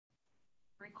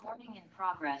Recording in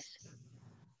progress.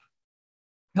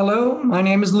 Hello, my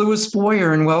name is Louis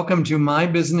Boyer, and welcome to My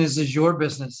Business is Your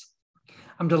Business.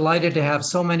 I'm delighted to have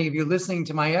so many of you listening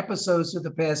to my episodes of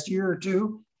the past year or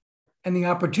two and the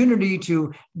opportunity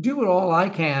to do all I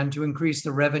can to increase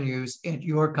the revenues at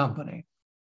your company.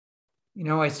 You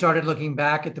know, I started looking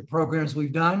back at the programs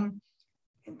we've done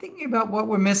and thinking about what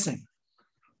we're missing.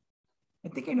 I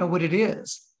think I know what it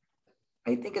is.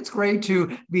 I think it's great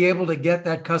to be able to get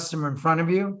that customer in front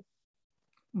of you,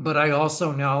 but I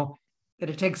also know that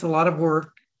it takes a lot of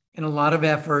work and a lot of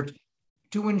effort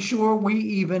to ensure we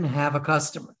even have a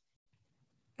customer.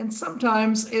 And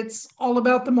sometimes it's all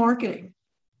about the marketing,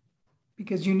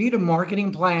 because you need a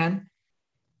marketing plan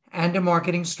and a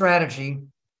marketing strategy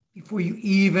before you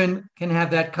even can have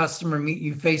that customer meet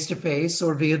you face to face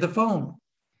or via the phone.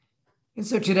 And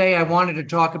so today I wanted to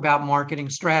talk about marketing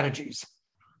strategies.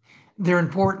 They're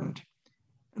important.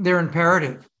 They're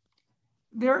imperative.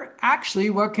 They're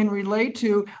actually what can relate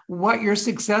to what your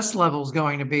success level is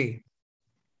going to be.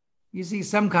 You see,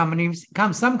 some companies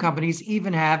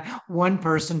even have one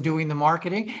person doing the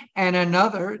marketing and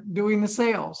another doing the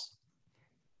sales.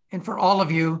 And for all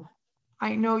of you,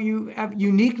 I know you have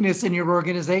uniqueness in your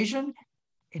organization,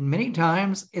 and many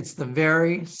times it's the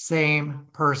very same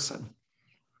person.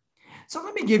 So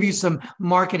let me give you some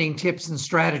marketing tips and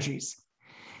strategies.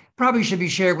 Probably should be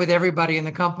shared with everybody in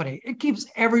the company. It keeps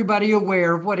everybody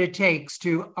aware of what it takes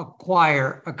to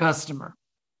acquire a customer.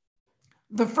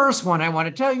 The first one I want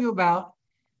to tell you about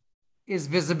is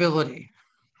visibility.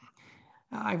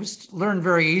 I learned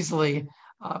very easily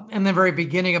in the very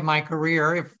beginning of my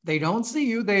career, if they don't see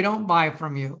you, they don't buy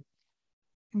from you.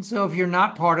 And so if you're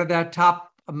not part of that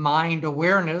top of mind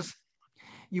awareness,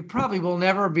 you probably will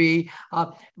never be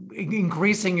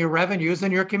increasing your revenues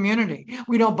in your community.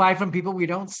 We don't buy from people we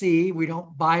don't see. We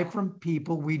don't buy from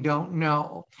people we don't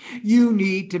know. You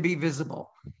need to be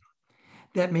visible.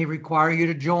 That may require you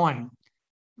to join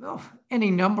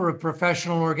any number of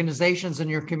professional organizations in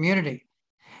your community.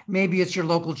 Maybe it's your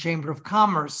local chamber of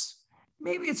commerce.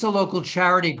 Maybe it's a local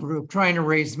charity group trying to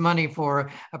raise money for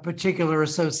a particular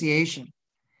association.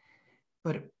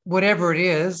 But whatever it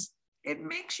is, it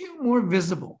makes you more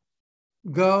visible.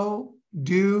 Go,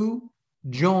 do,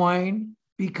 join,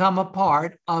 become a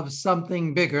part of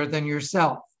something bigger than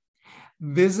yourself.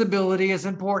 Visibility is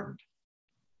important,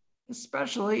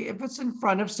 especially if it's in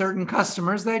front of certain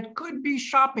customers that could be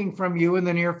shopping from you in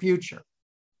the near future.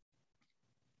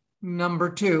 Number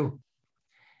two,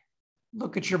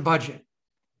 look at your budget.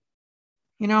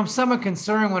 You know, I'm somewhat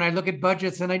concerned when I look at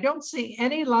budgets and I don't see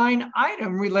any line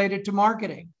item related to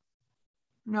marketing.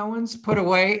 No one's put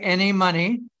away any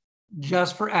money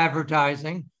just for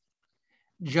advertising,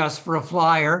 just for a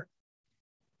flyer,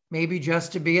 maybe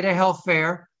just to be at a health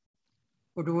fair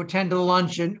or to attend a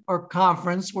luncheon or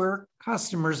conference where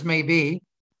customers may be.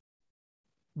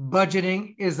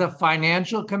 Budgeting is a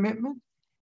financial commitment.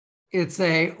 It's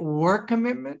a work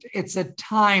commitment. It's a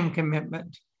time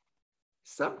commitment.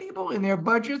 Some people in their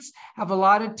budgets have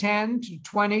allotted 10 to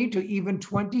 20 to even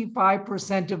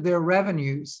 25% of their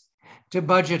revenues to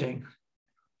budgeting.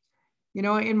 You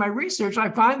know, in my research, I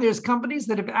find there's companies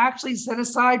that have actually set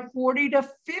aside 40 to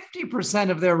 50%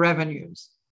 of their revenues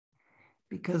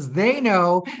because they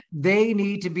know they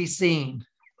need to be seen.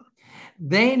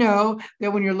 They know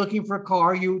that when you're looking for a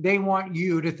car, they want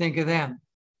you to think of them.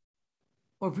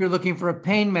 Or if you're looking for a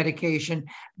pain medication,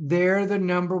 they're the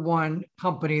number one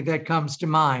company that comes to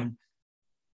mind.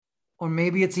 Or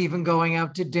maybe it's even going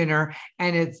out to dinner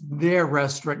and it's their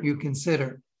restaurant you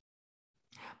consider.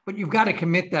 But you've got to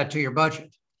commit that to your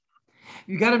budget.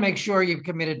 You've got to make sure you've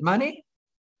committed money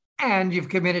and you've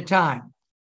committed time.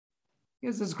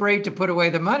 Because it's great to put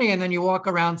away the money and then you walk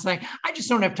around saying, I just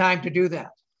don't have time to do that.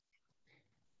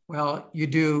 Well, you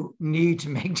do need to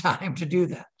make time to do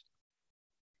that.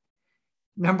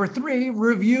 Number three,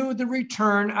 review the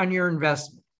return on your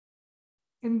investment.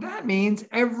 And that means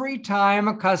every time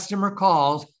a customer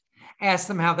calls, ask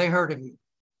them how they heard of you.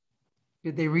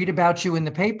 Did they read about you in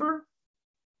the paper?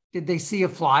 Did they see a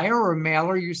flyer or a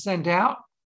mailer you sent out?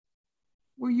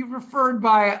 Were you referred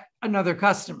by another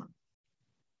customer?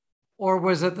 Or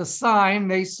was it the sign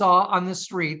they saw on the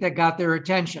street that got their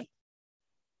attention?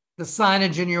 The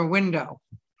signage in your window?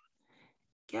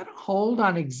 Get a hold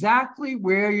on exactly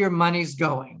where your money's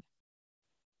going.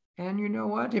 And you know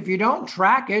what? If you don't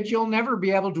track it, you'll never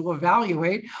be able to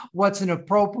evaluate what's an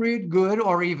appropriate, good,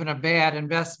 or even a bad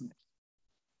investment.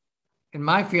 And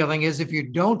my feeling is if you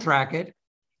don't track it,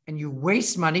 and you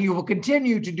waste money, you will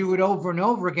continue to do it over and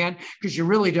over again because you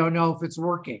really don't know if it's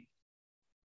working.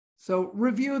 So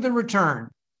review the return.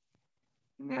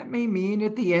 And that may mean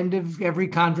at the end of every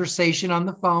conversation on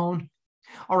the phone,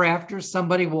 or after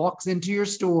somebody walks into your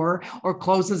store or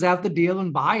closes out the deal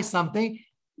and buys something,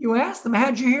 you ask them,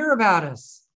 how'd you hear about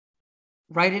us?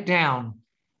 Write it down.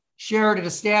 Share it at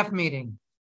a staff meeting.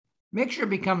 Make sure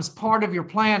it becomes part of your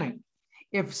planning.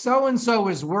 If so-and-so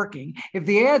is working, if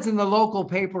the ads in the local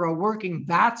paper are working,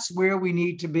 that's where we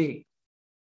need to be.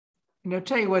 And I'll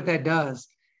tell you what that does.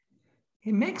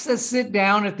 It makes us sit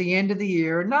down at the end of the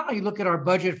year and not only look at our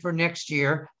budget for next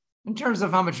year in terms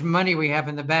of how much money we have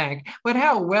in the bank, but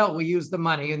how well we use the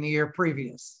money in the year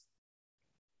previous.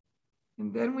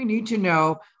 And then we need to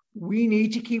know we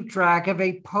need to keep track of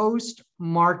a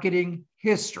post-marketing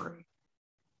history.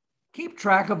 Keep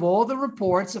track of all the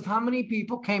reports of how many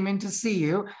people came in to see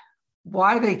you,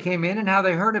 why they came in and how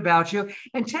they heard about you,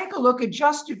 and take a look at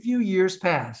just a few years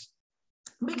past.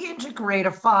 Begin to create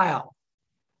a file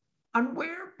on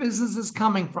where business is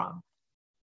coming from.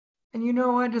 And you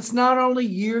know what? It's not only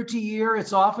year to year,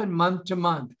 it's often month to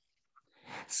month.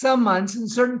 Some months in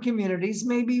certain communities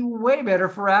may be way better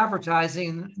for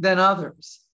advertising than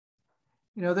others.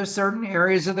 You know, there's certain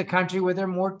areas of the country where there are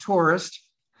more tourists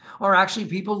or actually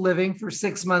people living for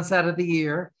 6 months out of the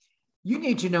year. You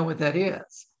need to know what that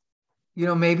is. You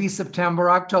know, maybe September,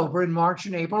 October, and March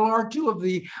and April are two of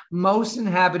the most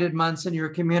inhabited months in your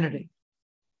community.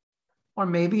 Or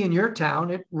maybe in your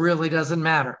town, it really doesn't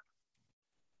matter.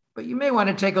 But you may want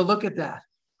to take a look at that.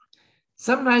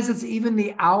 Sometimes it's even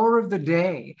the hour of the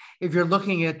day. If you're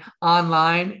looking at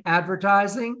online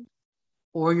advertising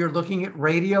or you're looking at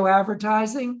radio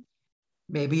advertising,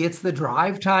 maybe it's the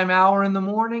drive time hour in the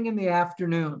morning and the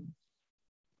afternoon.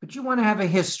 But you want to have a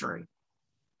history.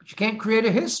 But you can't create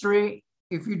a history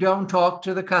if you don't talk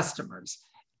to the customers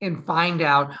and find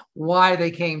out why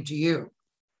they came to you,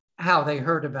 how they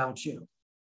heard about you.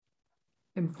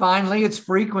 And finally, it's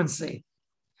frequency.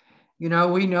 You know,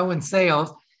 we know in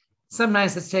sales,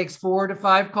 sometimes it takes 4 to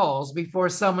 5 calls before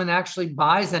someone actually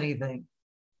buys anything.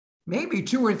 Maybe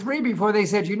 2 or 3 before they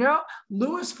said, you know,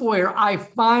 Louis Foyer, I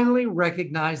finally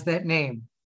recognize that name.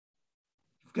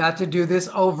 You've got to do this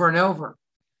over and over.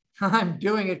 I'm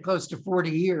doing it close to 40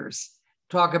 years.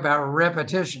 Talk about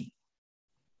repetition.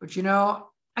 But you know,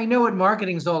 I know what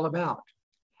marketing is all about.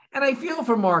 And I feel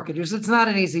for marketers, it's not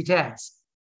an easy task.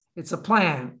 It's a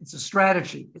plan, it's a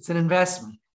strategy, it's an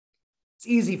investment. It's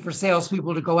easy for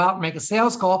salespeople to go out and make a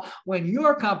sales call when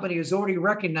your company is already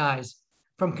recognized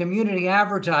from community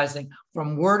advertising,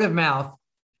 from word of mouth,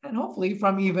 and hopefully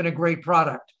from even a great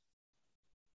product.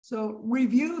 So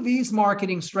review these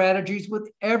marketing strategies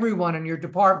with everyone in your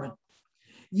department.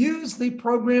 Use the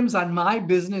programs on My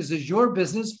Business is Your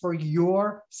Business for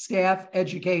your staff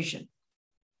education.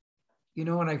 You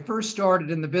know, when I first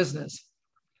started in the business,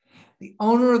 the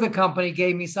owner of the company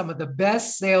gave me some of the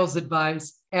best sales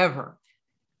advice ever.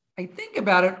 I think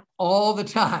about it all the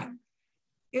time.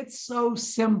 It's so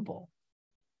simple.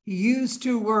 He used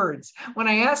 2 words. When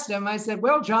I asked him, I said,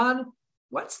 well, John,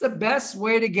 what's the best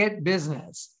way to get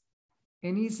business?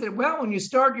 And he said, well, when you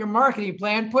start your marketing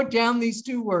plan, put down these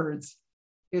 2 words.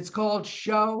 It's called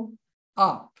show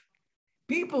up.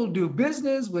 People do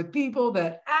business with people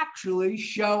that actually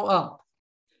show up.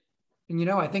 And you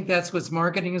know, I think that's what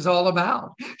marketing is all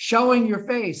about. Showing your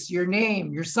face, your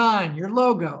name, your sign, your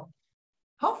logo.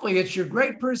 Hopefully it's your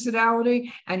great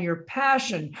personality and your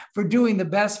passion for doing the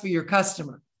best for your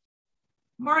customer.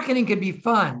 Marketing can be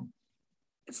fun.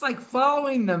 It's like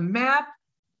following the map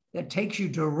that takes you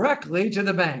directly to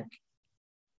the bank.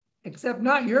 Except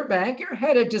not your bank, you're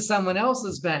headed to someone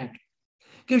else's bank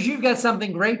because you've got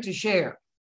something great to share.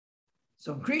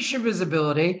 So increase your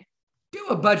visibility, do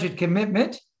a budget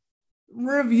commitment,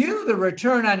 review the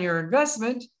return on your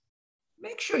investment,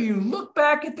 make sure you look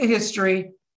back at the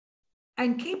history,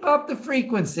 and keep up the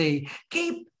frequency.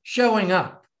 Keep showing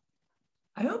up.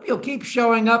 I hope you'll keep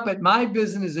showing up at My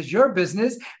Business is Your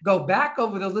Business. Go back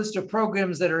over the list of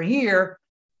programs that are here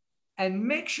and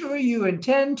make sure you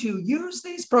intend to use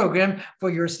these programs for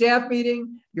your staff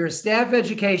meeting, your staff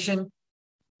education,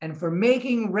 and for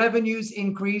making revenues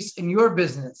increase in your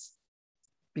business.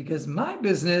 Because my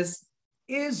business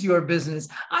is your business.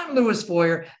 I'm Louis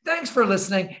Foyer. Thanks for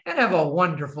listening and have a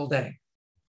wonderful day.